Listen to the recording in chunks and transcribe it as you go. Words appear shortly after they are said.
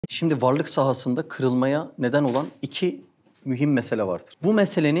Şimdi varlık sahasında kırılmaya neden olan iki mühim mesele vardır. Bu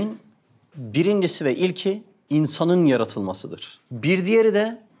meselenin birincisi ve ilki insanın yaratılmasıdır. Bir diğeri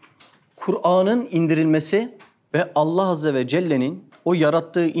de Kur'an'ın indirilmesi ve Allah Azze ve Celle'nin o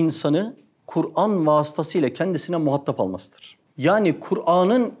yarattığı insanı Kur'an vasıtasıyla kendisine muhatap almasıdır. Yani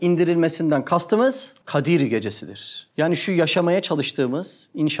Kur'an'ın indirilmesinden kastımız Kadir Gecesi'dir. Yani şu yaşamaya çalıştığımız,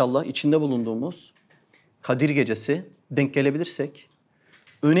 inşallah içinde bulunduğumuz Kadir Gecesi denk gelebilirsek,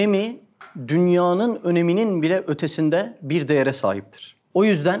 önemi dünyanın öneminin bile ötesinde bir değere sahiptir. O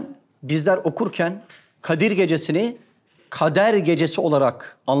yüzden bizler okurken Kadir Gecesi'ni Kader Gecesi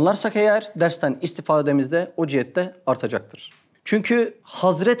olarak anlarsak eğer dersten istifademiz de o cihette artacaktır. Çünkü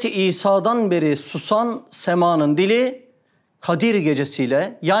Hazreti İsa'dan beri susan semanın dili Kadir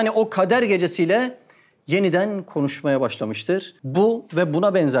Gecesi'yle, yani o Kader Gecesi'yle yeniden konuşmaya başlamıştır. Bu ve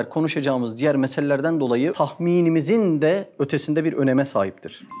buna benzer konuşacağımız diğer meselelerden dolayı tahminimizin de ötesinde bir öneme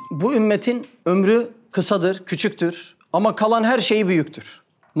sahiptir. Bu ümmetin ömrü kısadır, küçüktür ama kalan her şeyi büyüktür.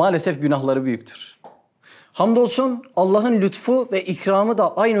 Maalesef günahları büyüktür. Hamdolsun Allah'ın lütfu ve ikramı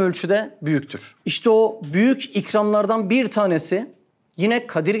da aynı ölçüde büyüktür. İşte o büyük ikramlardan bir tanesi yine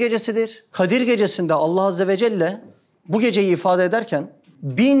Kadir Gecesi'dir. Kadir Gecesi'nde Allah Azze ve Celle bu geceyi ifade ederken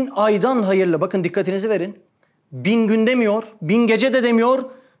 1000 aydan hayırlı, bakın dikkatinizi verin. 1000 gün demiyor, 1000 gece de demiyor,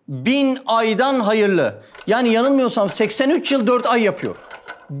 1000 aydan hayırlı. Yani yanılmıyorsam 83 yıl 4 ay yapıyor.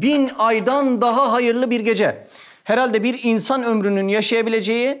 1000 aydan daha hayırlı bir gece. Herhalde bir insan ömrünün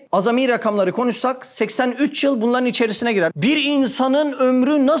yaşayabileceği azami rakamları konuşsak 83 yıl bunların içerisine girer. Bir insanın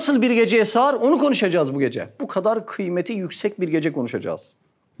ömrü nasıl bir geceye sığar onu konuşacağız bu gece. Bu kadar kıymeti yüksek bir gece konuşacağız.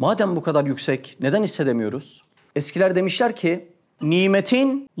 Madem bu kadar yüksek neden hissedemiyoruz? Eskiler demişler ki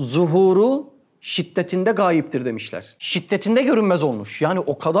nimetin zuhuru şiddetinde gayiptir demişler. Şiddetinde görünmez olmuş. Yani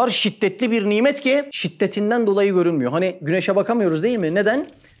o kadar şiddetli bir nimet ki şiddetinden dolayı görünmüyor. Hani güneşe bakamıyoruz değil mi? Neden?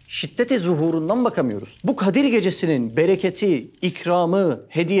 Şiddeti zuhurundan bakamıyoruz. Bu Kadir Gecesi'nin bereketi, ikramı,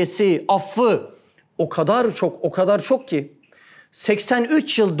 hediyesi, affı o kadar çok ki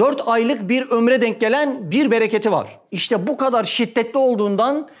 83 yıl 4 aylık bir ömre denk gelen bir bereketi var. İşte bu kadar şiddetli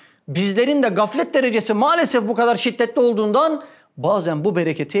olduğundan, bizlerin de gaflet derecesi maalesef bu kadar şiddetli olduğundan bazen bu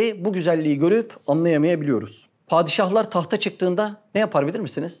bereketi, bu güzelliği görüp anlayamayabiliyoruz. Padişahlar tahta çıktığında ne yapar bilir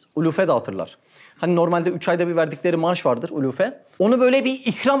misiniz? Ulufe dağıtırlar. Hani normalde 3 ayda bir verdikleri maaş vardır ulufe. Onu böyle bir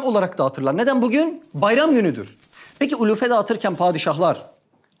ikram olarak dağıtırlar. Neden? Bugün bayram günüdür. Peki ulufe dağıtırken padişahlar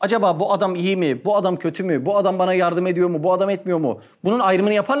acaba bu adam iyi mi? Bu adam kötü mü? Bu adam bana yardım ediyor mu? Bu adam etmiyor mu? Bunun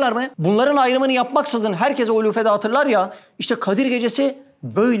ayrımını yaparlar mı? Bunların ayrımını yapmaksızın herkese ulufe dağıtırlar ya. İşte Kadir Gecesi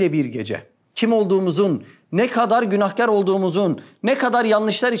böyle bir gece. Kim olduğumuzun, ne kadar günahkar olduğumuzun, ne kadar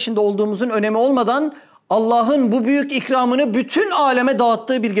yanlışlar içinde olduğumuzun önemi olmadan Allah'ın bu büyük ikramını bütün aleme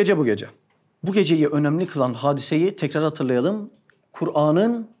dağıttığı bir gece bu gece. Bu geceyi önemli kılan hadiseyi tekrar hatırlayalım.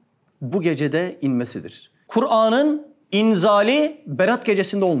 Kur'an'ın bu gecede inmesidir. Kur'an'ın inzali Berat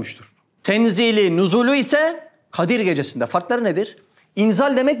Gecesi'nde olmuştur. Tenzili, nuzulu ise Kadir Gecesi'nde. Farkları nedir?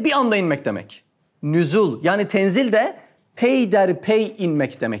 İnzal demek bir anda inmek demek. Nüzul yani tenzil de peyderpey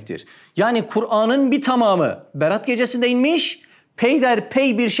inmek demektir. Yani Kur'an'ın bir tamamı Berat Gecesi'nde inmiş,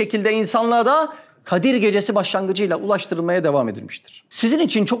 peyderpey bir şekilde insanlığa da Kadir Gecesi başlangıcıyla ulaştırılmaya devam edilmiştir. Sizin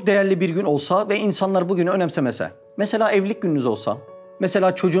için çok değerli bir gün olsa ve insanlar bugünü önemsemese, mesela evlilik gününüz olsa,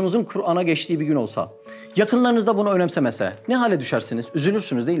 mesela çocuğunuzun Kur'an'a geçtiği bir gün olsa, yakınlarınız da bunu önemsemese ne hale düşersiniz?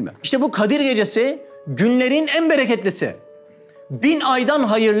 Üzülürsünüz değil mi? İşte bu Kadir Gecesi günlerin en bereketlisi. 1000 aydan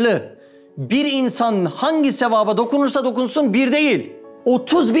hayırlı. Bir insan hangi sevaba dokunursa dokunsun bir değil,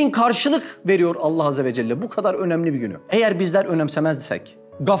 30.000 karşılık veriyor Allah Azze ve Celle. Bu kadar önemli bir günü. Eğer bizler önemsemezsek,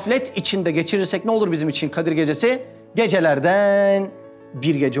 gaflet içinde geçirirsek ne olur bizim için Kadir Gecesi? Gecelerden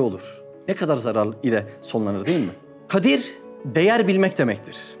bir gece olur. Ne kadar zarar ile sonlanır değil mi? Kadir, değer bilmek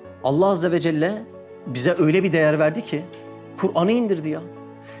demektir. Allah Azze ve Celle bize öyle bir değer verdi ki Kur'an'ı indirdi ya.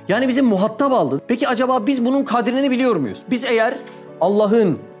 Yani bizi muhatap aldı. Peki acaba biz bunun kadrini biliyor muyuz? Biz eğer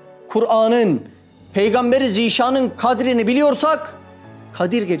Allah'ın, Kur'an'ın, Peygamber-i Zişan'ın kadrini biliyorsak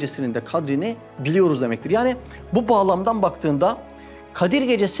Kadir Gecesi'nin de kadrini biliyoruz demektir. Yani bu bağlamdan baktığında Kadir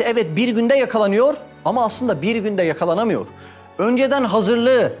Gecesi evet bir günde yakalanıyor ama aslında bir günde yakalanamıyor. Önceden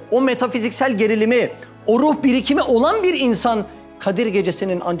hazırlığı, o metafiziksel gerilimi, o ruh birikimi olan bir insan Kadir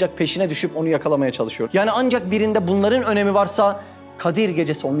Gecesi'nin ancak peşine düşüp onu yakalamaya çalışıyor. Yani ancak birinde bunların önemi varsa Kadir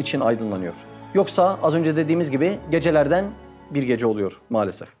Gecesi onun için aydınlanıyor. Yoksa az önce dediğimiz gibi gecelerden bir gece oluyor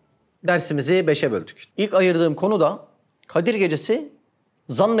maalesef. Dersimizi 5'e böldük. İlk ayırdığım konu da Kadir Gecesi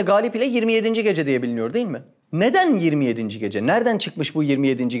Zan-ı Galip ile 27. gece diye biliniyor değil mi? Neden 27. gece? Nereden çıkmış bu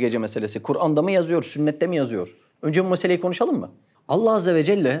 27. gece meselesi? Kur'an'da mı yazıyor, sünnette mi yazıyor? Önce bu meseleyi konuşalım mı? Allah Azze ve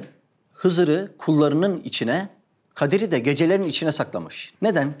Celle Hızır'ı kullarının içine Kadir'i de gecelerin içine saklamış.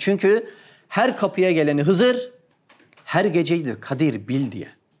 Neden? Çünkü her kapıya geleni Hızır, her geceyi de Kadir bil diye.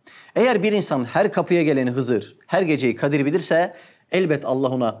 Eğer bir insan her kapıya geleni Hızır, her geceyi Kadir bilirse elbet Allah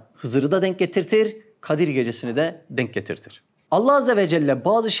ona Hızır'ı da denk getirtir, Kadir gecesini de denk getirtir. Allah Azze ve Celle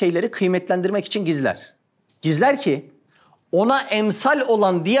bazı şeyleri kıymetlendirmek için gizler. Gizler ki ona emsal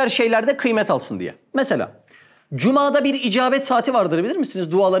olan diğer şeylerde kıymet alsın diye. Mesela Cuma'da bir icabet saati vardır, bilir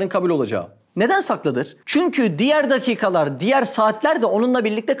misiniz? Duaların kabul olacağı. Neden saklıdır? Çünkü diğer dakikalar, diğer saatler de onunla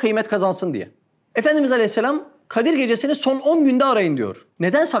birlikte kıymet kazansın diye. Efendimiz Aleyhisselam Kadir gecesini son 10 günde arayın diyor.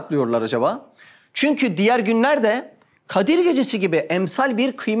 Neden saklıyorlar acaba? Çünkü diğer günler de Kadir gecesi gibi emsal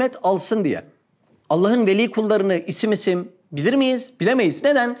bir kıymet alsın diye. Allah'ın veli kullarını isim isim bilir miyiz? Bilemeyiz.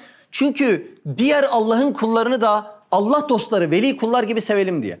 Neden? Çünkü diğer Allah'ın kullarını da Allah dostları, veli kullar gibi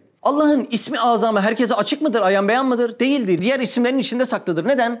sevelim diye. Allah'ın ismi azamı herkese açık mıdır, ayan beyan mıdır? Değildir. Diğer isimlerin içinde saklıdır.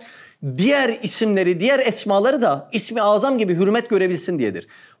 Neden? Diğer isimleri, diğer esmaları da ismi azam gibi hürmet görebilsin diyedir.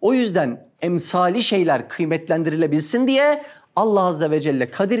 O yüzden emsali şeyler kıymetlendirilebilsin diye Allah Azze ve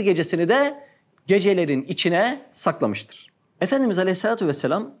Celle Kadir gecesini de gecelerin içine saklamıştır. Efendimiz Aleyhisselatü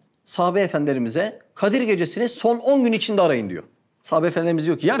Vesselam sahabe efendilerimize Kadir gecesini son 10 gün içinde arayın diyor. Sahabe efendilerimiz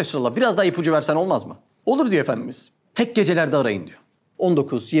diyor ki ya Resulallah biraz daha ipucu versen olmaz mı? Olur diyor Efendimiz. Tek gecelerde arayın diyor.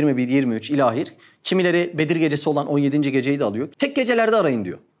 19, 21, 23 ilahir. Kimileri Bedir gecesi olan 17. geceyi de alıyor. Tek gecelerde arayın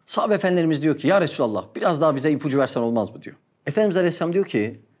diyor. Sahabe efendilerimiz diyor ki ya Resulallah biraz daha bize ipucu versen olmaz mı diyor. Efendimiz Aleyhisselam diyor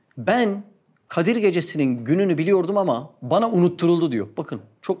ki ben Kadir gecesinin gününü biliyordum ama bana unutturuldu diyor. Bakın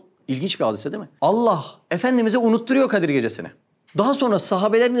çok ilginç bir hadise değil mi? Allah Efendimiz'e unutturuyor Kadir gecesini. Daha sonra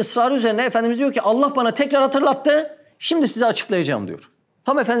sahabelerin ısrarı üzerine Efendimiz diyor ki Allah bana tekrar hatırlattı. Şimdi size açıklayacağım diyor.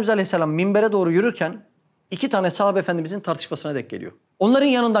 Tam Efendimiz Aleyhisselam minbere doğru yürürken 2 tane sahabe efendimizin tartışmasına denk geliyor. Onların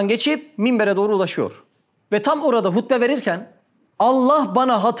yanından geçip minbere doğru ulaşıyor. Ve tam orada hutbe verirken Allah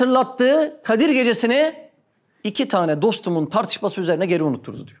bana hatırlattığı Kadir gecesini 2 tane dostumun tartışması üzerine geri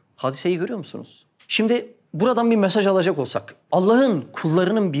unutturdu diyor. Hadiseyi görüyor musunuz? Şimdi buradan bir mesaj alacak olsak Allah'ın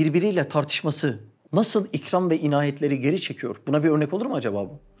kullarının birbiriyle tartışması nasıl ikram ve inayetleri geri çekiyor? Buna bir örnek olur mu acaba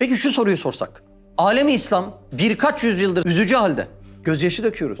bu? Peki şu soruyu sorsak. Alemi İslam birkaç yüzyıldır üzücü halde. Gözyaşı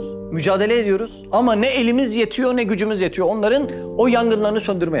döküyoruz, mücadele ediyoruz ama ne elimiz yetiyor ne gücümüz yetiyor onların o yangınlarını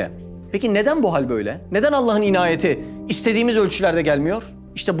söndürmeye. Peki neden bu hal böyle? Neden Allah'ın inayeti istediğimiz ölçülerde gelmiyor?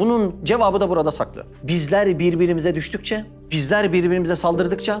 İşte bunun cevabı da burada saklı. Bizler birbirimize düştükçe, bizler birbirimize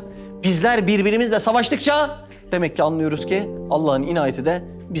saldırdıkça, bizler birbirimizle savaştıkça demek ki anlıyoruz ki Allah'ın inayeti de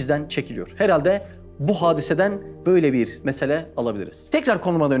bizden çekiliyor. Herhalde bu hadiseden böyle bir mesele alabiliriz. Tekrar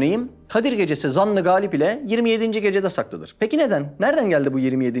konuma döneyim. Kadir gecesi zannı galip ile 27. gecede saklıdır. Peki neden? Nereden geldi bu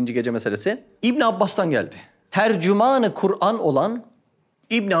 27. gece meselesi? İbn Abbas'tan geldi. Tercümanı Kur'an olan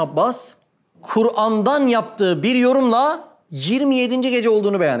İbn Abbas, Kur'an'dan yaptığı bir yorumla 27. gece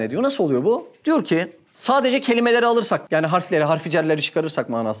olduğunu beyan ediyor. Nasıl oluyor bu? Diyor ki sadece kelimeleri alırsak, yani harfleri, harfi cerleri çıkarırsak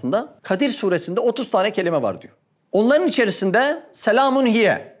manasında Kadir suresinde 30 tane kelime var diyor. Onların içerisinde selamun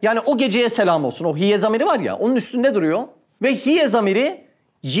hiye, yani o geceye selam olsun. O hiye zamiri var ya, onun üstünde duruyor. Ve hiye zamiri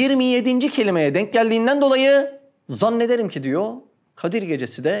 27. kelimeye denk geldiğinden dolayı zannederim ki diyor Kadir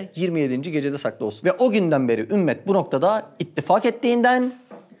gecesi de 27. gecede saklı olsun. Ve o günden beri ümmet bu noktada ittifak ettiğinden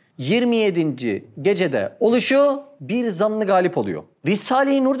 27. gecede oluşu bir zannı galip oluyor.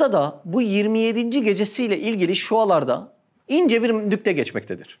 Risale-i Nur'da da bu 27. gecesiyle ilgili şualarda ince bir nükte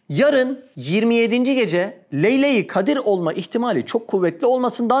geçmektedir. Yarın 27. gece Leyle-i Kadir olma ihtimali çok kuvvetli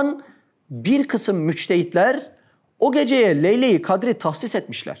olmasından bir kısım müçtehitler o geceye Leyle-i Kadri tahsis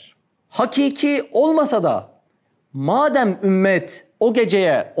etmişler. Hakiki olmasa da madem ümmet o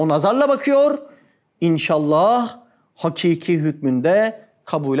geceye o nazarla bakıyor, inşallah hakiki hükmünde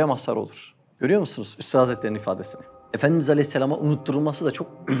kabule mazhar olur. Görüyor musunuz Üstad Hazretleri'nin ifadesini? Efendimiz Aleyhisselam'a unutturulması da çok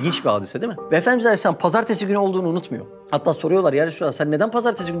ilginç bir hadise değil mi? Ve Efendimiz Aleyhisselam pazartesi günü olduğunu unutmuyor. Hatta soruyorlar ya Resulallah sen neden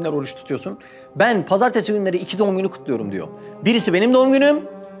pazartesi günleri oruç tutuyorsun? Ben pazartesi günleri 2 doğum günü kutluyorum diyor. Birisi benim doğum günüm,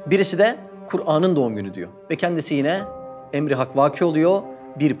 birisi de Kur'an'ın doğum günü diyor. Ve kendisi yine emri hak vaki oluyor,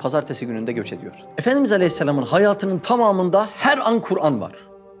 bir pazartesi gününde göç ediyor. Efendimiz Aleyhisselam'ın hayatının tamamında her an Kur'an var.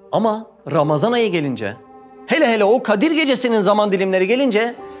 Ama Ramazan ayı gelince, hele o Kadir gecesinin zaman dilimleri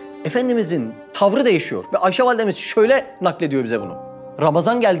gelince Efendimizin tavrı değişiyor. Ve Ayşe validemiz şöyle naklediyor bize bunu.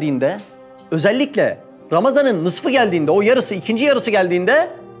 Ramazan geldiğinde, özellikle Ramazan'ın nısfı geldiğinde, o yarısı, ikinci yarısı geldiğinde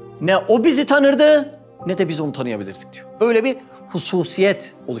ne o bizi tanırdı ne de biz onu tanıyabilirdik diyor. Öyle bir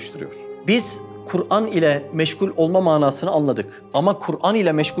hususiyet oluşturuyor. Biz Kur'an ile meşgul olma manasını anladık. Ama Kur'an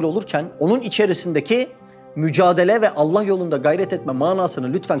ile meşgul olurken onun içerisindeki mücadele ve Allah yolunda gayret etme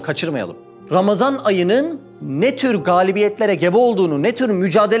manasını lütfen kaçırmayalım. Ramazan ayının ne tür galibiyetlere gebe olduğunu, ne tür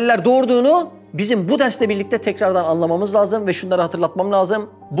mücadeleler doğurduğunu bizim bu dersle birlikte tekrardan anlamamız lazım ve şunları hatırlatmam lazım.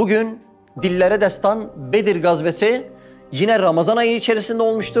 Bugün Dillere destan Bedir gazvesi yine Ramazan ayı içerisinde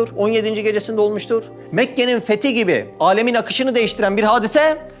olmuştur. 17. gecesinde olmuştur. Mekke'nin fethi gibi alemin akışını değiştiren bir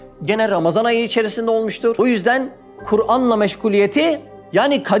hadise gene Ramazan ayı içerisinde olmuştur. O yüzden Kur'an'la meşguliyeti,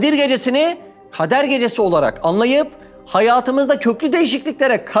 yani Kadir Gecesi'ni kader gecesi olarak anlayıp hayatımızda köklü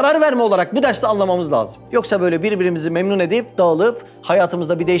değişikliklere karar verme olarak bu derste anlamamız lazım. Yoksa böyle birbirimizi memnun edip dağılıp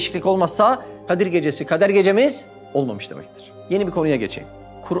hayatımızda bir değişiklik olmazsa Kadir Gecesi, kader gecemiz olmamış demektir. Yeni bir konuya geçeyim.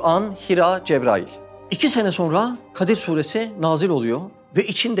 Kur'an, Hira, Cebrail. 2 sene sonra Kadir suresi nazil oluyor ve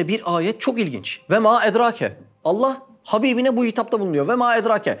içinde bir ayet çok ilginç. Ve ma edrake. Allah Habibine bu hitapta bulunuyor. Ve ma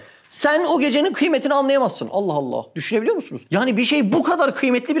edrake. Sen o gecenin kıymetini anlayamazsın. Allah Allah. Düşünebiliyor musunuz? Yani bir şey bu kadar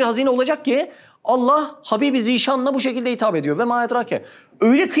kıymetli bir hazine olacak ki Allah Habibi Zişan'la bu şekilde hitap ediyor. Ve ma edrake.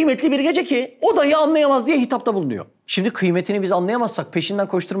 Öyle kıymetli bir gece ki o dahi anlayamaz diye hitapta bulunuyor. Şimdi kıymetini biz anlayamazsak peşinden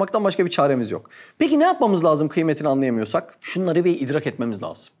koşturmaktan başka bir çaremiz yok. Peki ne yapmamız lazım kıymetini anlayamıyorsak? Şunları bir idrak etmemiz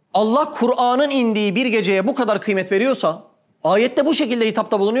lazım. Allah Kur'an'ın indiği bir geceye bu kadar kıymet veriyorsa, ayette bu şekilde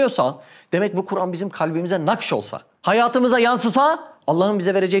hitapta bulunuyorsa, demek bu Kur'an bizim kalbimize nakş olsa, hayatımıza yansısa, Allah'ın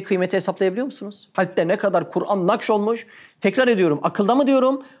bize vereceği kıymeti hesaplayabiliyor musunuz? Kalpte ne kadar Kur'an nakş olmuş? Tekrar ediyorum, akılda mı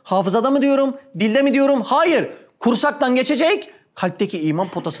diyorum, hafızada mı diyorum, dilde mi diyorum? Hayır, kursaktan geçecek, kalpteki iman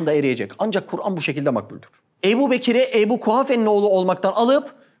potasında eriyecek. Ancak Kur'an bu şekilde makbuldür. Ebu Bekir'i Ebu Kuhafe'nin oğlu olmaktan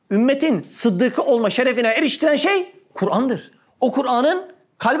alıp, ümmetin sıddıkı olma şerefine eriştiren şey Kur'an'dır. O Kur'an'ın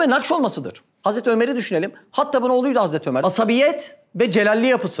kalbe nakş olmasıdır. Hazreti Ömer'i düşünelim. Hattab'ın oğluydu Hazreti Ömer. Asabiyet ve celalli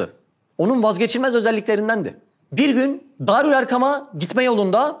yapısı onun vazgeçilmez özelliklerindendi. Bir gün Darül Erkam'a gitme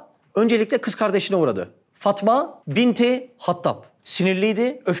yolunda öncelikle kız kardeşine uğradı. Fatma binti Hattab.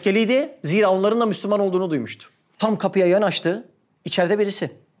 Sinirliydi, öfkeliydi. Zira onların da Müslüman olduğunu duymuştu. Tam kapıya yanaştı. İçeride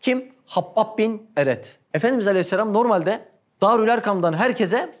birisi. Kim? Habbab bin Eret. Efendimiz Aleyhisselam normalde Darül Erkam'dan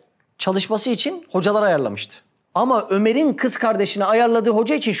herkese çalışması için hocalar ayarlamıştı. Ama Ömer'in kız kardeşine ayarladığı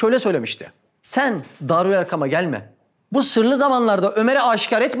hoca için şöyle söylemişti. Sen Darül Erkam'a gelme. Bu sırlı zamanlarda Ömer'e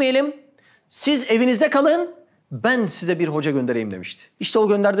aşikar etmeyelim. Siz evinizde kalın. Ben size bir hoca göndereyim demişti. İşte o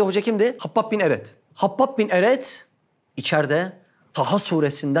gönderdiği hoca kimdi? Habbab bin Eret. Habbab bin Eret içeride Taha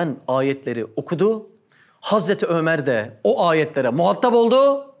suresinden ayetleri okudu. Hazreti Ömer de o ayetlere muhatap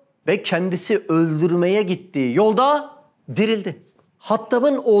oldu ve kendisi öldürmeye gittiği yolda dirildi.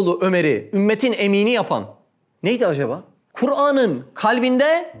 Hattab'ın oğlu Ömer'i ümmetin emini yapan neydi acaba? Kur'an'ın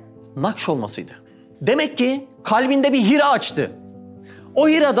kalbinde nakş olmasıydı. Demek ki kalbinde bir hira açtı. O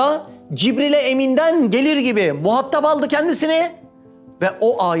hirada Cibril'e eminden gelir gibi muhatap aldı kendisini ve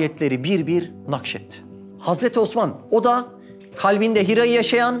o ayetleri bir bir nakşetti. Hazreti Osman, o da kalbinde hirayı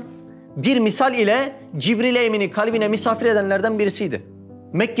yaşayan, bir misal ile Cibril'e emini kalbine misafir edenlerden birisiydi.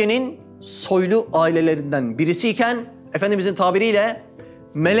 Mekke'nin soylu ailelerinden birisiyken Efendimizin tabiriyle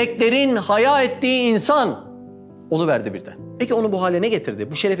meleklerin haya ettiği insan oluverdi birden. Peki onu bu hale ne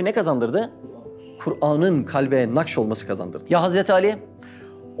getirdi? Bu şerefi ne kazandırdı? Kur'an'ın kalbe nakş olması kazandırdı. Ya Hazreti Ali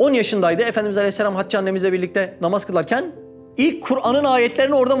 10 yaşındaydı. Efendimiz Aleyhisselam Hatice annemizle birlikte namaz kılarken ilk Kur'an'ın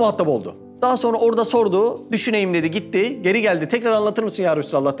ayetlerini orada muhatap oldu. Daha sonra orada sordu, düşüneyim dedi, gitti, geri geldi. Tekrar anlatır mısın ya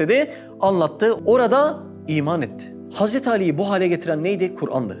Resulallah dedi. Anlattı. Orada iman etti. Hazreti Ali'yi bu hale getiren neydi?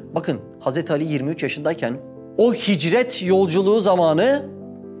 Kur'an'dı. Bakın Hazreti Ali 23 yaşındayken o hicret yolculuğu zamanı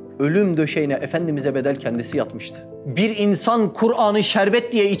ölüm döşeğine Efendimiz'e bedel kendisi yatmıştı. Bir insan Kur'an'ı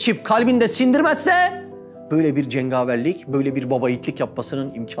şerbet diye içip kalbinde sindirmezse böyle bir cengaverlik, böyle bir baba yiğitlik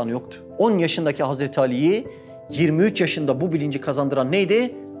yapmasının imkanı yoktu. 10 yaşındaki Hazreti Ali'yi 23 yaşında bu bilinci kazandıran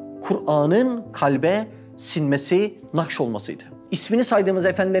neydi? Kur'an'ın kalbe sinmesi, nakş olmasıydı. İsmini saydığımız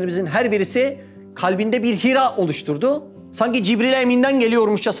efendilerimizin her birisi kalbinde bir hira oluşturdu. Sanki Cibril'e eminden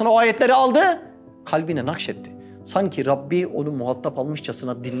geliyormuşçasına o ayetleri aldı, kalbine nakşetti. Sanki Rabbi onu muhatap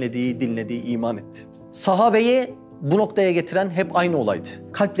almışçasına dinlediği, iman etti. Sahabeyi bu noktaya getiren hep aynı olaydı.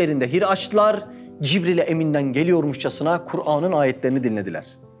 Kalplerinde hira açtılar, Cibril'e eminden geliyormuşçasına Kur'an'ın ayetlerini dinlediler.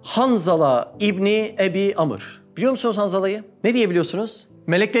 Hanzala İbni Ebi Amr. Biliyor musunuz Hanzala'yı? Ne diye biliyorsunuz?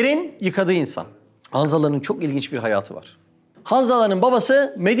 Meleklerin yıkadığı insan. Hanzala'nın çok ilginç bir hayatı var. Hanzala'nın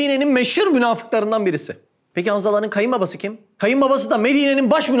babası Medine'nin meşhur münafıklarından birisi. Peki Hanzala'nın kayınbabası kim? Kayınbabası da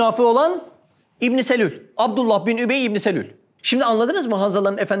Medine'nin baş münafığı olan İbn Selül. Abdullah bin Übey İbn Selül. Şimdi anladınız mı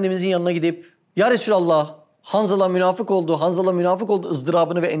Hanzala'nın Efendimizin yanına gidip ya Resulallah Hanzala münafık oldu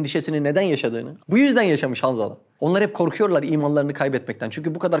ızdırabını ve endişesini neden yaşadığını? Bu yüzden yaşamış Hanzala. Onlar hep korkuyorlar imanlarını kaybetmekten.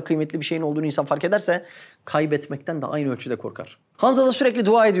 Çünkü bu kadar kıymetli bir şeyin olduğunu insan fark ederse kaybetmekten de aynı ölçüde korkar. Hanzala sürekli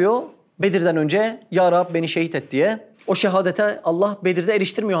dua ediyor Bedir'den önce ya Rab beni şehit et diye. O şehadete Allah Bedir'de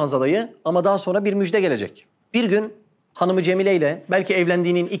eriştirmiyor Hanzala'yı ama daha sonra bir müjde gelecek. Bir gün hanımı Cemile ile belki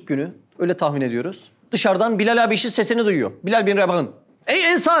evlendiğinin ilk günü öyle tahmin ediyoruz. Dışarıdan Bilal abi işin sesini duyuyor. Bilal bin Rebah'ın. Ey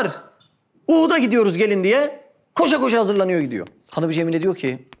Ensar! Uhud'a gidiyoruz gelin diye koşa koşa hazırlanıyor gidiyor. Hanım Cemile diyor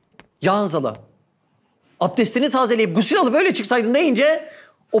ki Ya Hanzala, abdestini tazeleyip gusül alıp öyle çıksaydın deyince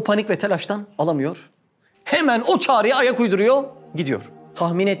o panik ve telaştan alamıyor. Hemen o çağrıya ayak uyduruyor, gidiyor.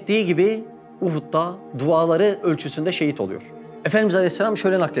 Tahmin ettiği gibi Uhud'da duaları ölçüsünde şehit oluyor. Efendimiz Aleyhisselam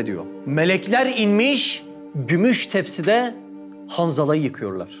şöyle naklediyor. Melekler inmiş, gümüş tepside Hanzala'yı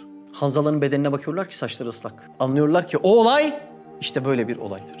yıkıyorlar. Hanzala'nın bedenine bakıyorlar ki saçları ıslak. Anlıyorlar ki o olay işte böyle bir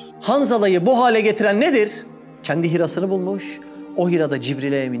olaydır. Hanzala'yı bu hale getiren nedir? Kendi hirasını bulmuş. O hirada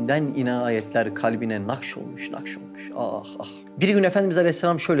Cibril Emin'den inen ayetler kalbine nakş olmuş. Ah ah. Bir gün Efendimiz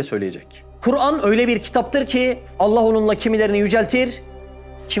Aleyhisselam şöyle söyleyecek. Kur'an öyle bir kitaptır ki Allah onunla kimilerini yüceltir,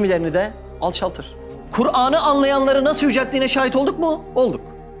 kimilerini de alçaltır. Kur'an'ı anlayanları nasıl yücelttiğine şahit olduk mu? Olduk.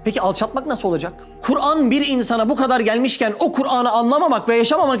 Peki alçaltmak nasıl olacak? Kur'an bir insana bu kadar gelmişken o Kur'an'ı anlamamak ve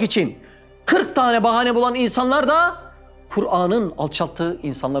yaşamamak için 40 tane bahane bulan insanlar da Kur'an'ın alçalttığı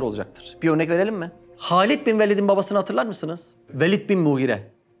insanlar olacaktır. Bir örnek verelim mi? Halid bin Velid'in babasını hatırlar mısınız? Velid bin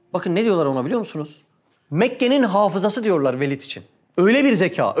Mughire. Bakın ne diyorlar ona biliyor musunuz? Mekke'nin hafızası diyorlar Velid için. Öyle bir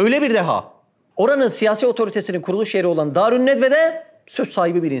zeka, öyle bir deha. Oranın siyasi otoritesinin kuruluş yeri olan Darünnedve'de söz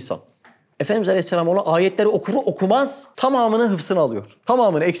sahibi bir insan. Efendimiz Aleyhisselam ona ayetleri okur okumaz tamamını hıfzına alıyor.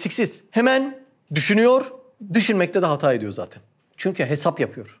 Tamamını eksiksiz. Hemen düşünüyor, düşünmekte de hata ediyor zaten. Çünkü hesap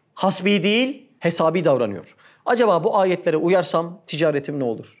yapıyor. Hasbi değil, hesabi davranıyor. Acaba bu ayetlere uyarsam ticaretim ne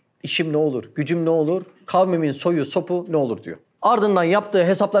olur? İşim ne olur? Gücüm ne olur? Kavmimin soyu, sopu ne olur diyor. Ardından yaptığı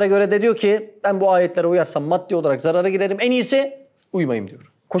hesaplara göre de diyor ki ben bu ayetlere uyarsam maddi olarak zarara girerim. En iyisi uymayayım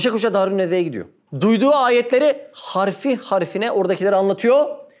diyor. Koşa koşa Darünnedve'ye gidiyor. Duyduğu ayetleri harfi harfine oradakileri anlatıyor.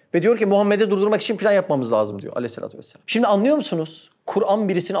 Ve diyor ki Muhammed'i durdurmak için plan yapmamız lazım diyor aleyhissalatü vesselam. Şimdi anlıyor musunuz? Kur'an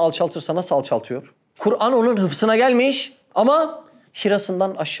birisini alçaltırsa nasıl alçaltıyor? Kur'an onun hıfzına gelmiş ama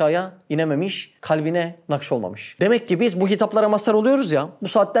hirasından aşağıya inememiş, kalbine nakş olmamış. Demek ki biz bu hitaplara mazhar oluyoruz ya, bu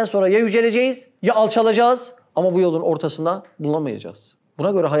saatten sonra ya yüceleceğiz ya alçalacağız ama bu yolun ortasında bulunamayacağız.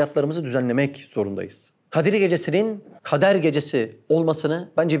 Buna göre hayatlarımızı düzenlemek zorundayız. Kadir Gecesi'nin kader gecesi olmasını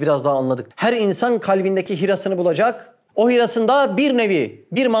bence biraz daha anladık. Her insan kalbindeki hirasını bulacak. O hirasında bir nevi,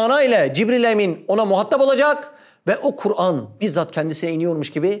 bir mana ile Cibril Emin ona muhatap olacak ve o Kur'an bizzat kendisine iniyormuş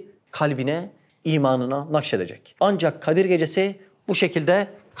gibi kalbine, imanına nakşedecek. Ancak Kadir Gecesi bu şekilde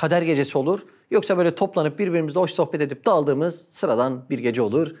kader gecesi olur. Yoksa böyle toplanıp birbirimizle hoş sohbet edip daldığımız sıradan bir gece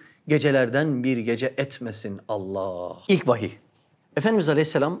olur. Gecelerden bir gece etmesin Allah. İlk Vahiy. Efendimiz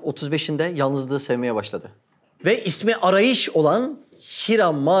Aleyhisselam 35'inde yalnızlığı sevmeye başladı. Ve ismi arayış olan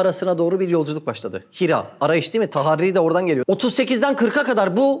Hira mağarasına doğru bir yolculuk başladı. Hira, arayış değil mi? Taharri de oradan geliyor. 38'den 40'a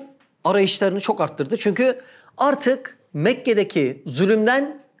kadar bu arayışlarını çok arttırdı. Çünkü artık Mekke'deki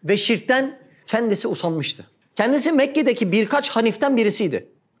zulümden ve şirkten kendisi usanmıştı. Kendisi Mekke'deki birkaç haniften birisiydi.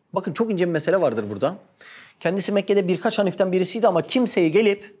 Bakın çok ince bir mesele vardır burada. Kendisi Mekke'de birkaç haniften birisiydi ama kimseyi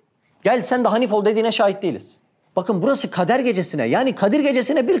gelip gel sen de hanif ol dediğine şahit değiliz. Bakın burası kader gecesine yani Kadir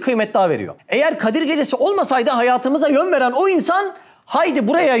Gecesi'ne bir kıymet daha veriyor. Eğer Kadir Gecesi olmasaydı hayatımıza yön veren o insan haydi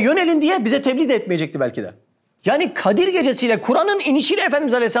buraya yönelin diye bize tebliğ de etmeyecekti belki de. Yani Kadir Gecesi'yle Kur'an'ın inişiyle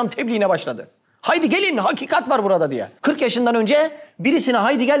Efendimiz Aleyhisselam tebliğine başladı. Haydi gelin hakikat var burada diye. 40 yaşından önce birisine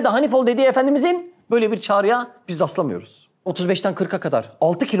haydi gel de hanif ol dediği Efendimizin böyle bir çağrıya biz rastlamıyoruz. 35'ten 40'a kadar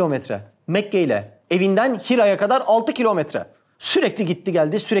 6 kilometre Mekke ile evinden Hira'ya kadar 6 kilometre. Sürekli gitti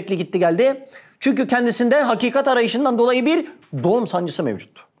geldi, sürekli gitti geldi. Çünkü kendisinde hakikat arayışından dolayı bir doğum sancısı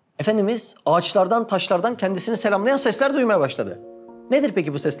mevcuttu. Efendimiz ağaçlardan, taşlardan kendisini selamlayan sesler duymaya başladı. Nedir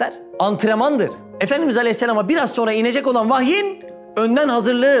peki bu sesler? Antrenmandır. Efendimiz Aleyhisselam'a biraz sonra inecek olan vahyin önden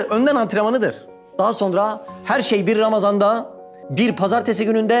hazırlığı, önden antrenmanıdır. Daha sonra her şey bir Ramazan'da, bir pazartesi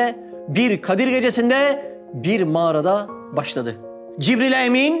gününde, bir Kadir Gecesi'nde, bir mağarada başladı. Cibril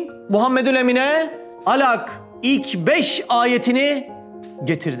Emin, Muhammedül Emine, Alak ilk 5 ayetini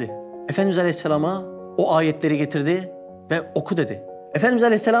getirdi. Efendimiz Aleyhisselam'a o ayetleri getirdi ve oku dedi. Efendimiz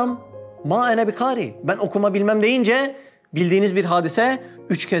Aleyhisselam, ma ene bikari, ben okuma bilmem deyince bildiğiniz bir hadise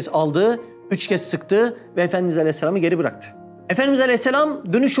 3 kez aldı, 3 kez sıktı ve Efendimiz Aleyhisselam'ı geri bıraktı. Efendimiz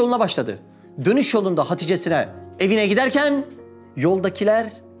Aleyhisselam dönüş yoluna başladı. Dönüş yolunda Hatice'sine, evine giderken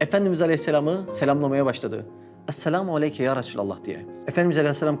yoldakiler Efendimiz Aleyhisselam'ı selamlamaya başladı. Esselamu aleyke ya Resulallah diye. Efendimiz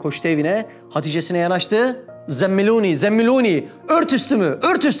Aleyhisselam koştu evine, Hatice'sine yanaştı. Zemmiluni, zemmiluni, ört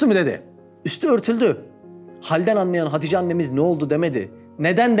üstümü dedi. Üstü örtüldü. Halden anlayan Hatice annemiz ne oldu demedi.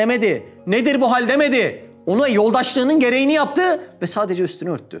 Neden demedi. Nedir bu hal demedi. Ona yoldaşlığının gereğini yaptı ve sadece üstünü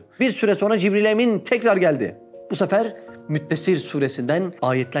örttü. Bir süre sonra Cibril Emin tekrar geldi. Bu sefer Müddessir suresinden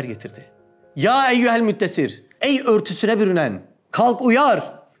ayetler getirdi. Ya eyyühel müddessir, ey örtüsüne bürünen, kalk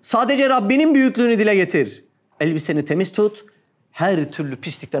uyar. Sadece Rabbinin büyüklüğünü dile getir. Elbiseni temiz tut, her türlü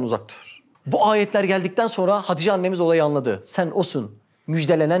pislikten uzak dur. Bu ayetler geldikten sonra Hatice annemiz olayı anladı. Sen osun,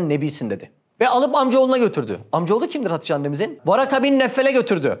 müjdelenen nebisin dedi. Ve alıp amcaoğluna götürdü. Amcaoğlu kimdir Hatice annemizin? Varaka bin Neffel'e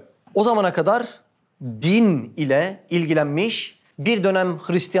götürdü. O zamana kadar din ile ilgilenmiş, bir dönem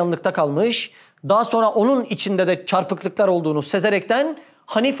Hristiyanlıkta kalmış, daha sonra onun içinde de çarpıklıklar olduğunu sezerekten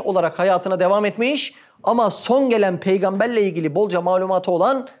Hanif olarak hayatına devam etmiş ama son gelen peygamberle ilgili bolca malumatı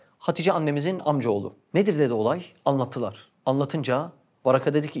olan Hatice annemizin amcaoğlu. Nedir dedi olay? Anlattılar. Anlatınca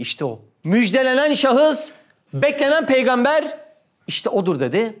Varaka dedi ki işte o. Müjdelenen şahıs, beklenen peygamber işte odur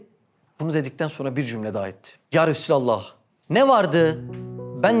dedi. Bunu dedikten sonra bir cümle daha etti. Ya Resulallah, ne vardı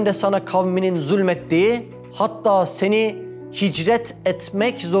ben de sana kavminin zulmettiği, hatta seni hicret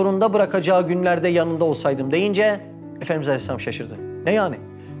etmek zorunda bırakacağı günlerde yanında olsaydım deyince Efendimiz Aleyhisselam şaşırdı. Ne yani?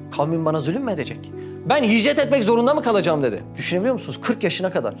 Kavmin bana zulüm mü edecek? Ben hicret etmek zorunda mı kalacağım dedi. Düşünebiliyor musunuz? 40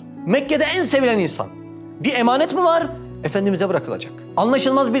 yaşına kadar. Mekke'de en sevilen insan. Bir emanet mi var? Efendimiz'e bırakılacak.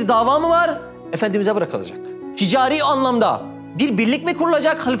 Anlaşılmaz bir dava mı var? Efendimiz'e bırakılacak. Ticari anlamda bir birlik mi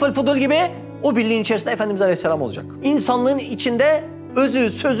kurulacak? Halifel Fudul gibi o birliğin içerisinde Efendimiz Aleyhisselam olacak. İnsanlığın içinde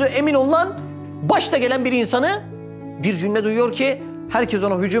özü, sözü emin olunan, başta gelen bir insanı bir cümle duyuyor ki herkes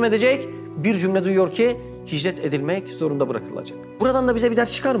ona hücum edecek. Bir cümle duyuyor ki hicret edilmek zorunda bırakılacak. Buradan da bize bir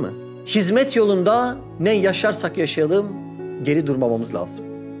ders çıkar mı? Hizmet yolunda ne yaşarsak yaşayalım geri durmamamız lazım.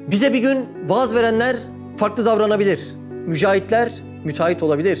 Bize bir gün vaaz verenler farklı davranabilir. Mücahitler müteahhit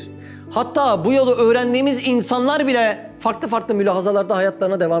olabilir. Hatta bu yolu öğrendiğimiz insanlar bile farklı mülahazalarda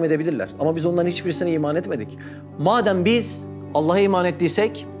hayatlarına devam edebilirler. Ama biz onların hiçbirisine iman etmedik. Madem biz Allah'a iman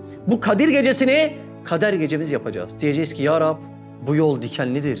ettiysek bu Kadir Gecesini kader gecemiz yapacağız. Diyeceğiz ki ya Rab bu yol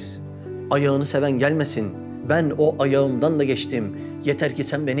dikenlidir. Ayağını seven gelmesin. Ben o ayağımdan da geçtim. Yeter ki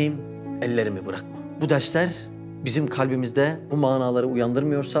sen benim ellerimi bırakma. Bu dersler bizim kalbimizde bu manaları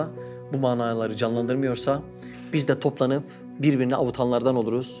uyandırmıyorsa, bu manaları canlandırmıyorsa biz de toplanıp birbirini avutanlardan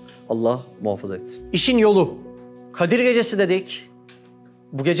oluruz. Allah muhafaza etsin. İşin yolu. Kadir Gecesi dedik.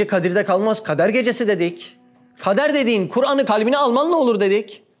 Bu gece Kadir'de kalmaz. Kader Gecesi dedik. Kader dediğin Kur'an'ı kalbine alman ne olur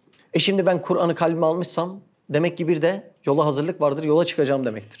dedik. Şimdi ben Kur'an'ı kalbime almışsam demek ki bir de yola hazırlık vardır. Yola çıkacağım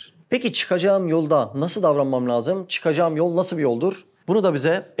demektir. Peki çıkacağım yolda nasıl davranmam lazım? Çıkacağım yol nasıl bir yoldur? Bunu da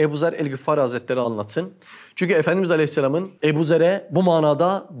bize Ebu Zer el-Gıffari Hazretleri anlatsın. Çünkü Efendimiz Aleyhisselam'ın Ebu Zer'e bu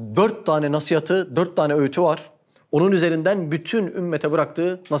manada 4 tane nasihatı, 4 tane öğütü var. Onun üzerinden bütün ümmete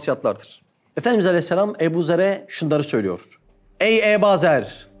bıraktığı nasihatlardır. Efendimiz Aleyhisselam Ebu Zer'e şunları söylüyor. Ey Ebu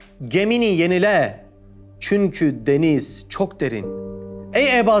Zer, gemini yenile çünkü deniz çok derin.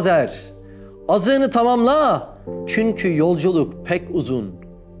 Ey Ebu Zer, azığını tamamla çünkü yolculuk pek uzun.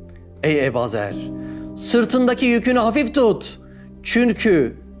 Ey Ebu Zer, sırtındaki yükünü hafif tut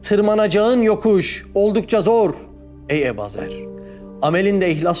çünkü tırmanacağın yokuş oldukça zor. Ey Ebu Zer,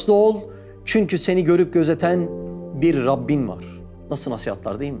 amelinde ihlaslı ol çünkü seni görüp gözeten bir Rabbin var. Nasıl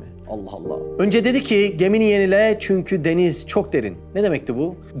nasihatlar değil mi? Allah Allah. Önce dedi ki gemini yenile çünkü deniz çok derin. Ne demekti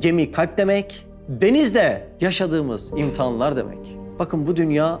bu? Gemi kalp demek, deniz de yaşadığımız imtihanlar demek. Bakın bu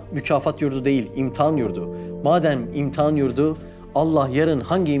dünya mükafat yurdu değil, imtihan yurdu. Madem imtihan yurdu, Allah yarın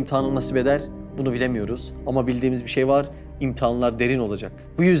hangi imtihanı nasip eder bunu bilemiyoruz. Ama bildiğimiz bir şey var, imtihanlar derin olacak.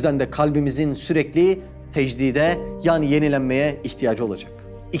 Bu yüzden de kalbimizin sürekli tecdide yani yenilenmeye ihtiyacı olacak.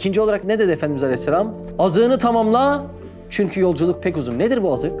 İkinci olarak ne dedi Efendimiz Aleyhisselam? Azığını tamamla çünkü yolculuk pek uzun. Nedir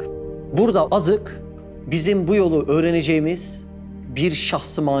bu azık? Burada azık bizim bu yolu öğreneceğimiz bir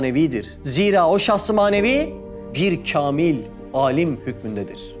şahs-ı manevidir. Zira o şahs-ı manevi bir kamil alim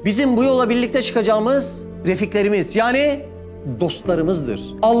hükmündedir. Bizim bu yola birlikte çıkacağımız refiklerimiz yani dostlarımızdır.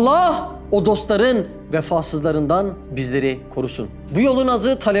 Allah o dostların vefasızlarından bizleri korusun. Bu yolun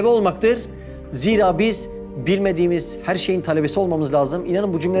azı talebe olmaktır. Zira biz bilmediğimiz her şeyin talebesi olmamız lazım.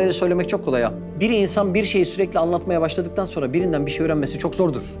 İnanın bu cümleleri de söylemek çok kolay ya. Bir insan bir şeyi sürekli anlatmaya başladıktan sonra birinden bir şey öğrenmesi çok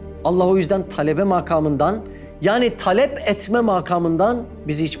zordur. Allah o yüzden talebe makamından yani talep etme makamından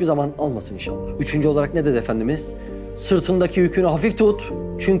bizi hiçbir zaman almasın inşallah. Üçüncü olarak ne dedi Efendimiz? Sırtındaki yükünü hafif tut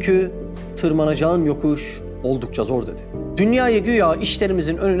çünkü tırmanacağın yokuş oldukça zor dedi. Dünyayı güya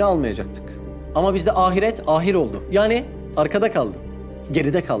işlerimizin önüne almayacaktık. Ama bizde ahiret ahir oldu. Yani arkada kaldı,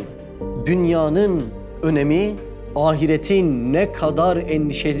 geride kaldı. Dünyanın önemi ahiretin ne kadar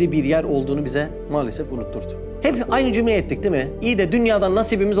endişeli bir yer olduğunu bize maalesef unutturdu. Hep aynı cümleyi ettik değil mi? İyi de dünyadan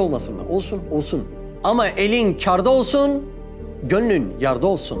nasibimiz olmasın mı? Olsun, olsun. Ama elin kârda olsun, gönlün yarda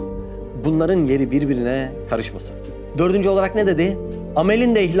olsun. Bunların yeri birbirine karışmasın. Dördüncü olarak ne dedi?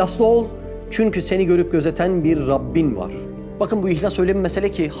 Amelinde ihlaslı ol çünkü seni görüp gözeten bir Rabbin var. Bakın bu ihlas öyle bir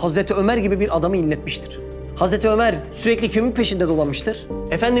mesele ki Hazreti Ömer gibi bir adamı inletmiştir. Hazreti Ömer sürekli kimin peşinde dolanmıştır?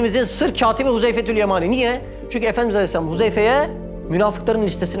 Efendimizin sır katibi Huzeyfetül Yemani. Niye? Çünkü Efendimiz Aleyhisselam Huzeyfe'ye münafıkların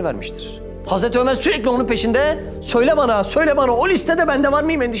listesini vermiştir. Hazreti Ömer sürekli onun peşinde söyle bana o listede bende var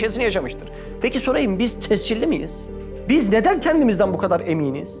mıyım endişesini yaşamıştır. Peki sorayım biz tescilli miyiz? Biz neden kendimizden bu kadar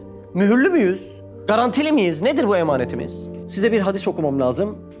eminiz? Mühürlü müyüz? Garantili miyiz? Nedir bu emanetimiz? Size bir hadis okumam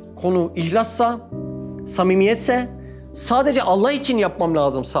lazım. konu ihlassa, samimiyetse, sadece Allah için yapmam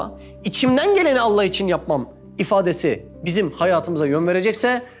lazımsa, içimden geleni Allah için yapmam ifadesi bizim hayatımıza yön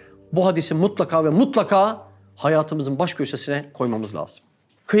verecekse bu hadisi mutlaka ve mutlaka hayatımızın baş köşesine koymamız lazım.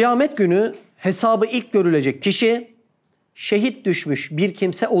 Kıyamet günü hesabı ilk görülecek kişi şehit düşmüş bir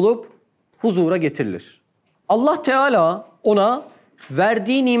kimse olup huzura getirilir. Allah Teala ona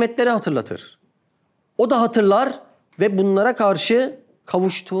verdiği nimetleri hatırlatır. O da hatırlar ve bunlara karşı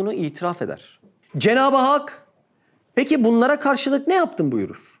kavuştuğunu itiraf eder. Cenab-ı Hak peki bunlara karşılık ne yaptın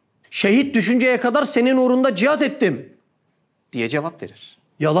buyurur. Şehit düşünceye kadar senin uğrunda cihat ettim diye cevap verir.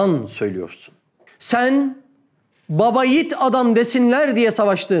 Yalan söylüyorsun. Sen baba yiğit adam desinler diye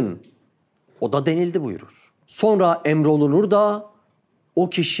savaştın. O da denildi buyurur. Sonra emrolunur da o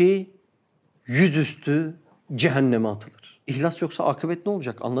kişi yüzüstü cehenneme atılır. İhlas yoksa akıbet ne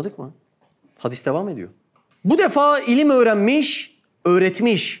olacak anladık mı? Hadis devam ediyor. Bu defa ilim öğrenmiş,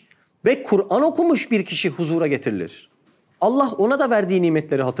 öğretmiş ve Kur'an okumuş bir kişi huzura getirilir. Allah ona da verdiği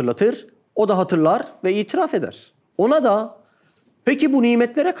nimetleri hatırlatır, o da hatırlar ve itiraf eder. Ona da peki bu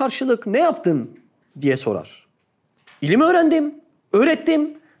nimetlere karşılık ne yaptın diye sorar. İlim öğrendim,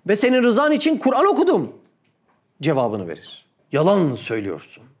 öğrettim ve senin rızan için Kur'an okudum cevabını verir. Yalan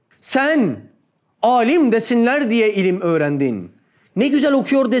söylüyorsun. Sen alim desinler diye ilim öğrendin. Ne güzel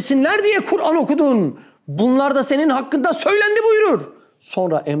okuyor desinler diye Kur'an okudun. Bunlar da senin hakkında söylendi buyurur.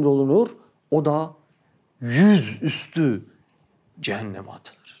 Sonra emrolunur, o da yüzüstü cehenneme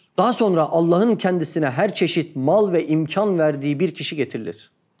atılır. Daha sonra Allah'ın kendisine her çeşit mal ve imkan verdiği bir kişi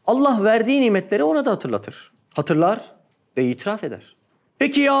getirilir. Allah verdiği nimetleri ona da hatırlatır. Hatırlar ve itiraf eder.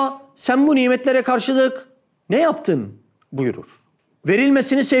 Peki ya sen bu nimetlere karşılık ne yaptın buyurur.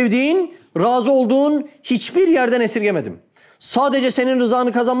 Verilmesini sevdiğin, razı olduğun hiçbir yerden esirgemedim. Sadece senin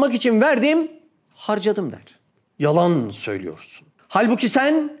rızanı kazanmak için verdim, harcadım der. Yalan söylüyorsun. Halbuki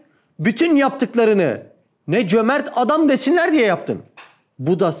sen bütün yaptıklarını ne cömert adam desinler diye yaptın.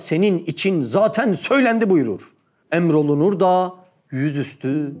 Bu da senin için zaten söylendi buyurur. Emrolunur da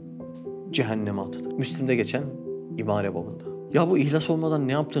yüzüstü cehenneme atılır. Müslim'de geçen ibare babında. Ya bu ihlas olmadan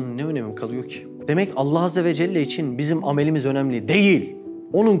ne yaptığının ne önemi kalıyor ki? Demek Allah Azze ve Celle için bizim amelimiz önemli değil.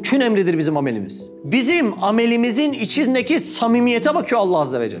 Onun kün emridir bizim amelimiz. Bizim amelimizin içindeki samimiyete bakıyor Allah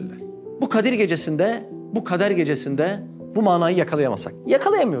Azze ve Celle. Bu Kadir Gecesi'nde, bu Kader Gecesi'nde bu manayı yakalayamasak.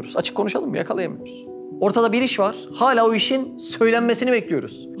 Yakalayamıyoruz. Açık konuşalım mı? Yakalayamıyoruz. Ortada bir iş var. Hala o işin söylenmesini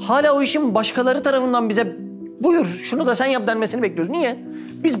bekliyoruz. Hala o işin başkaları tarafından bize buyur şunu da sen yap denmesini bekliyoruz. Niye?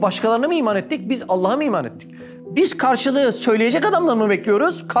 Biz başkalarına mı iman ettik? Biz Allah'a mı iman ettik? Biz karşılığı söyleyecek adamdan mı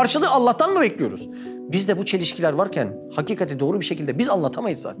bekliyoruz? Karşılığı Allah'tan mı bekliyoruz? Bizde bu çelişkiler varken hakikati doğru bir şekilde biz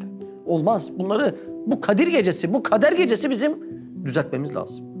anlatamayız zaten. Olmaz. Bunları bu Kadir Gecesi, bu Kader Gecesi bizim düzeltmemiz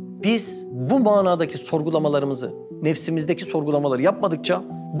lazım. Biz bu manadaki sorgulamalarımızı, nefsimizdeki sorgulamaları yapmadıkça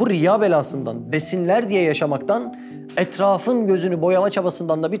bu riya belasından, desinler diye yaşamaktan, etrafın gözünü boyama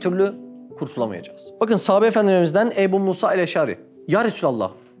çabasından da bir türlü kurtulamayacağız. Bakın sahabe efendilerimizden Ebu Musa el-Eşari. Ya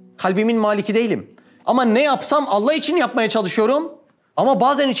Resulallah, kalbimin maliki değilim. Ama ne yapsam Allah için yapmaya çalışıyorum. Ama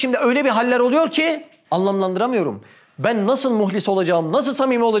bazen içimde öyle bir haller oluyor ki anlamlandıramıyorum. Ben nasıl muhlis olacağım, nasıl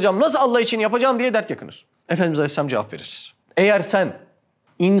samimi olacağım, nasıl Allah için yapacağım diye dert yakınır. Efendimiz Aleyhisselam cevap verir. Eğer sen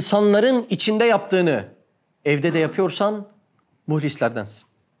insanların içinde yaptığını evde de yapıyorsan muhlislerdensin.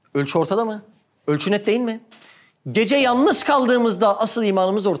 Ölçü ortada mı? Ölçü net değil mi? Gece yalnız kaldığımızda asıl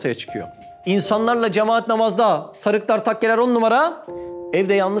imanımız ortaya çıkıyor. İnsanlarla cemaat namazda sarıklar takkeler 10 numara.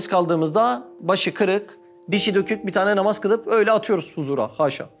 Evde yalnız kaldığımızda başı kırık, dişi dökük bir tane namaz kılıp öyle atıyoruz huzura.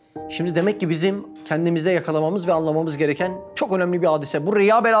 Haşa. Şimdi demek ki bizim kendimizde yakalamamız ve anlamamız gereken çok önemli bir hadise. Bu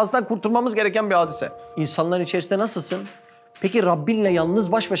riya belasından kurtulmamız gereken bir hadise. İnsanların içerisinde nasılsın? Peki Rabbinle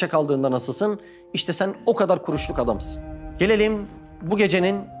yalnız baş başa kaldığında nasılsın? İşte sen o kadar kuruşluk adamsın. Gelelim bu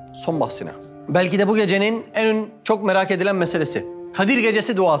gecenin son bahsine. Belki de bu gecenin en çok merak edilen meselesi. Kadir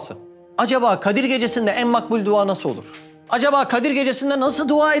Gecesi duası. Acaba Kadir Gecesi'nde en makbul dua nasıl olur? Acaba Kadir Gecesi'nde nasıl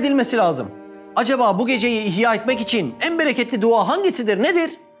dua edilmesi lazım? Acaba bu geceyi ihya etmek için en bereketli dua hangisidir,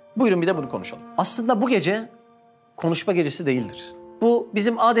 nedir? Buyurun bir de bunu konuşalım. Aslında bu gece konuşma gecesi değildir. Bu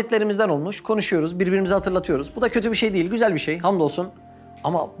bizim adetlerimizden olmuş. Konuşuyoruz, birbirimize hatırlatıyoruz. Bu da kötü bir şey değil, güzel bir şey. Hamdolsun.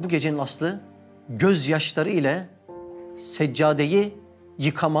 Ama bu gecenin aslı gözyaşları ile seccadeyi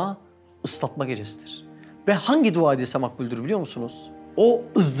yıkama, ıslatma gecesidir. Ve hangi dua edilse makbuldür biliyor musunuz? O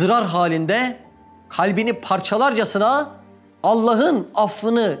ızdırar halinde kalbini parçalarcasına Allah'ın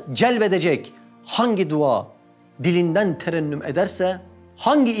affını celbedecek hangi dua dilinden terennüm ederse,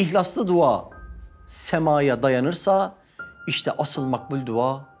 hangi ihlaslı dua semaya dayanırsa işte asıl makbul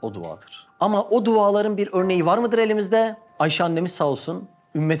dua o duadır. Ama o duaların bir örneği var mıdır elimizde? Ayşe annemiz sağ olsun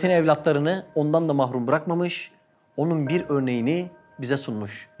ümmetin evlatlarını ondan da mahrum bırakmamış. Onun bir örneğini bize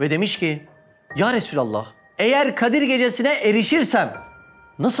sunmuş. Ve demiş ki, ya Resulallah, eğer Kadir Gecesi'ne erişirsem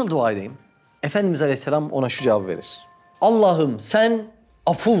nasıl dua edeyim? Efendimiz Aleyhisselam ona şu cevabı verir. Allah'ım sen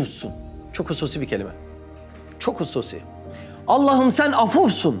afuvsun. Çok hususi bir kelime. Çok hususi. Allah'ım sen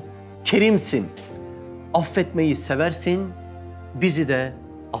afuvsun, kerimsin. Affetmeyi seversin, bizi de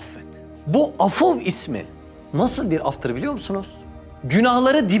affet. Bu afuv ismi nasıl bir aftır biliyor musunuz?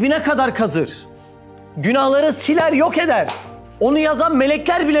 Günahları dibine kadar kazır. Günahları siler, yok eder. Onu yazan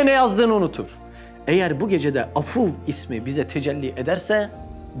melekler bile ne yazdığını unutur. Eğer bu gecede afuv ismi bize tecelli ederse,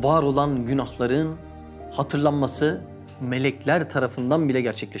 var olan günahların hatırlanması melekler tarafından bile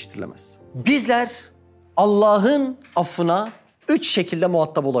gerçekleştirilemez. Bizler Allah'ın affına 3 şekilde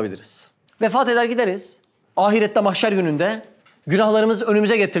muhatap olabiliriz. Vefat eder gideriz. Ahirette mahşer gününde günahlarımız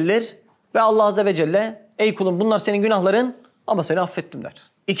önümüze getirilir ve Allah Azze ve Celle, ey kulum bunlar senin günahların ama seni affettim der.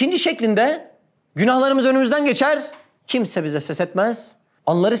 İkinci şeklinde günahlarımız önümüzden geçer, kimse bize ses etmez.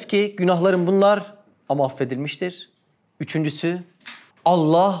 Anlarız ki günahlarım bunlar ama affedilmiştir. Üçüncüsü,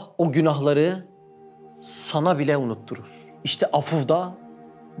 Allah o günahları sana bile unutturur. İşte afuvda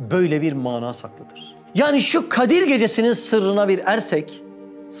böyle bir mana saklıdır. Yani şu Kadir Gecesi'nin sırrına bir ersek,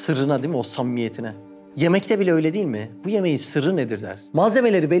 sırrına değil mi, o samimiyetine. Yemekte bile öyle değil mi? Bu yemeğin sırrı nedir der.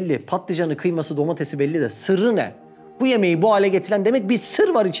 Malzemeleri belli, patlıcanı, kıyması, domatesi belli de sırrı ne? Bu yemeği bu hale getiren demek bir sır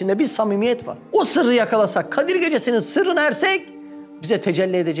var içinde, bir samimiyet var. O sırrı yakalasak, Kadir Gecesi'nin sırrına ersek bize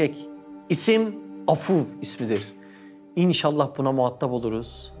tecelli edecek isim afuv ismidir. İnşallah buna muhatap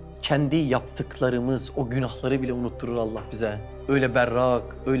oluruz. Kendi yaptıklarımız o günahları bile unutturur Allah bize. Öyle berrak,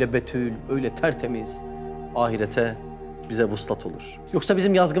 öyle betül, öyle tertemiz. Ahirete bize vuslat olur. Yoksa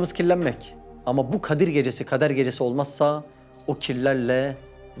bizim yazgımız kirlenmek. Ama bu Kadir Gecesi, Kader Gecesi olmazsa o kirlerle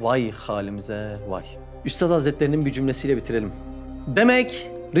vay halimize vay. Üstad Hazretlerinin bir cümlesiyle bitirelim. Demek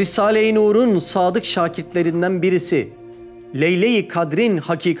Risale-i Nur'un sadık şakitlerinden birisi Leyle-i Kadr'in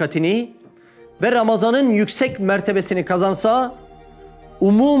hakikatini ve Ramazan'ın yüksek mertebesini kazansa,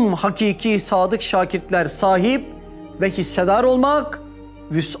 umum hakiki sadık şakirtler sahip ve hissedar olmak,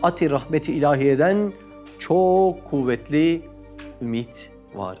 vüs'at-i rahmeti ilahiyeden çok kuvvetli ümit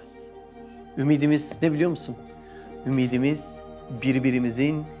varız. Ümidimiz ne biliyor musun? Ümidimiz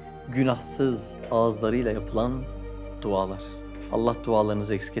birbirimizin günahsız ağızlarıyla yapılan dualar. Allah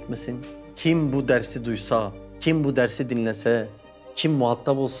dualarınızı eksik etmesin. Kim bu dersi duysa, kim bu dersi dinlese, kim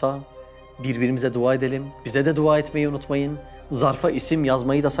muhatap olsa birbirimize dua edelim. Bize de dua etmeyi unutmayın. Zarfa isim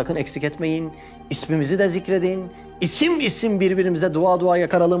yazmayı da sakın eksik etmeyin. İsmimizi de zikredin. İsim isim birbirimize dua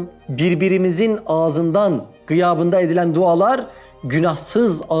yakaralım. Birbirimizin ağzından, gıyabında edilen dualar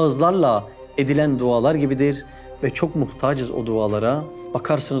günahsız ağızlarla edilen dualar gibidir. Ve çok muhtacız o dualara.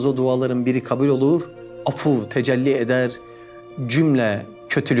 Bakarsınız o duaların biri kabul olur, afuv tecelli eder. Cümle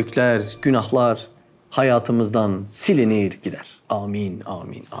kötülükler, günahlar hayatımızdan silinir gider. Amin,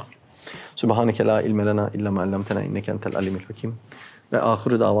 amin, amin. Subhaneke la ilme lena illa ma allamtena inneke entel alimul hakim. Ve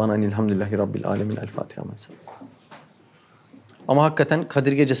ahiru davana elhamdülillahi rabbil alemin. El Fatiha. Ama hakikaten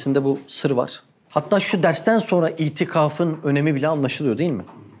Kadir Gecesi'nde bu sır var. Hatta şu dersten sonra itikafın önemi bile anlaşılıyor değil mi?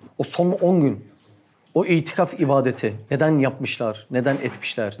 O son 10 gün, o itikaf ibadeti neden yapmışlar, neden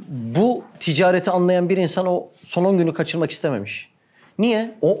etmişler? Bu ticareti anlayan bir insan o son 10 günü kaçırmak istememiş.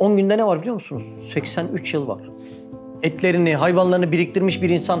 Niye? O 10 günde ne var biliyor musunuz? 83 yıl var. Etlerini, hayvanlarını biriktirmiş bir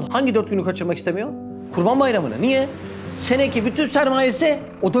insan hangi 4 günü kaçırmak istemiyor? Kurban Bayramı'nı. Niye? Seneki bütün sermayesi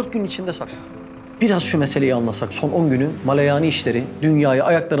o 4 gün içinde saklı. Biraz şu meseleyi anlasak, son 10 günü malayani işleri, dünyayı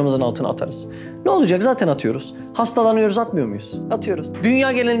ayaklarımızın altına atarız. Ne olacak? Zaten atıyoruz. Hastalanıyoruz, atmıyor muyuz? Atıyoruz.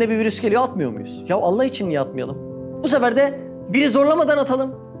 Dünya genelinde bir virüs geliyor, atmıyor muyuz? Ya Allah için niye atmayalım? Bu sefer de biri zorlamadan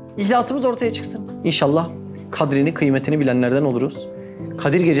atalım. İhlasımız ortaya çıksın. İnşallah kadrini, kıymetini bilenlerden oluruz.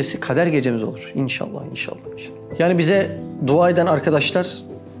 Kadir Gecesi, kader gecemiz olur. İnşallah, inşallah, inşallah. Yani bize dua eden arkadaşlar,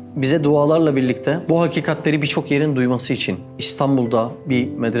 bize dualarla birlikte bu hakikatleri birçok yerin duyması için İstanbul'da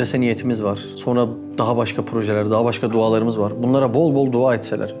bir medrese niyetimiz var. Sonra daha başka projeler, daha başka dualarımız var. Bunlara bol bol dua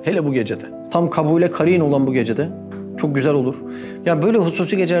etseler. Hele bu gecede. Tam kabule karin olan bu gecede çok güzel olur. Yani böyle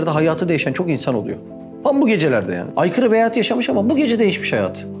hususi gecelerde hayatı değişen çok insan oluyor. Tam bu gecelerde yani. Aykırı bir hayat yaşamış ama bu gece değişmiş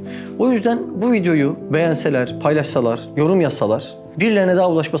hayat. O yüzden bu videoyu beğenseler, paylaşsalar, yorum yazsalar, birilerine daha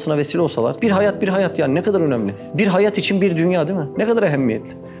ulaşmasına vesile olsalar, bir hayat yani ne kadar önemli. Bir hayat için bir dünya değil mi? Ne kadar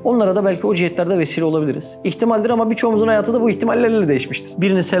ehemmiyetli. Onlara da belki o cihetlerde vesile olabiliriz. İhtimaldir ama birçoğumuzun hayatı da bu ihtimallerle değişmiştir.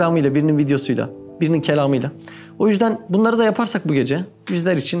 Birinin selamıyla, birinin videosuyla, birinin kelamıyla. O yüzden bunları da yaparsak bu gece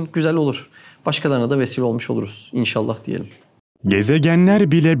bizler için güzel olur. Başkalarına da vesile olmuş oluruz inşallah diyelim.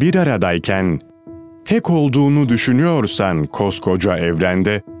 Gezegenler bile bir aradayken, tek olduğunu düşünüyorsan koskoca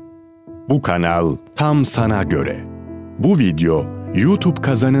evrende, bu kanal tam sana göre. Bu video YouTube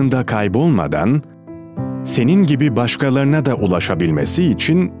kazanında kaybolmadan Senin gibi başkalarına da ulaşabilmesi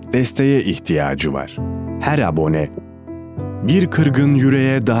için desteğe ihtiyacı var. Her abone bir kırgın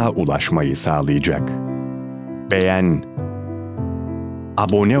yüreğe daha ulaşmayı sağlayacak. Beğen,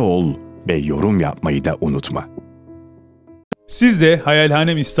 abone ol ve yorum yapmayı da unutma. Siz de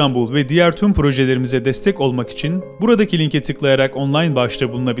Hayalhanem İstanbul ve diğer tüm projelerimize destek olmak için buradaki linke tıklayarak online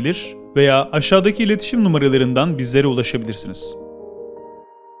bağışta bulunabilir veya aşağıdaki iletişim numaralarından bizlere ulaşabilirsiniz.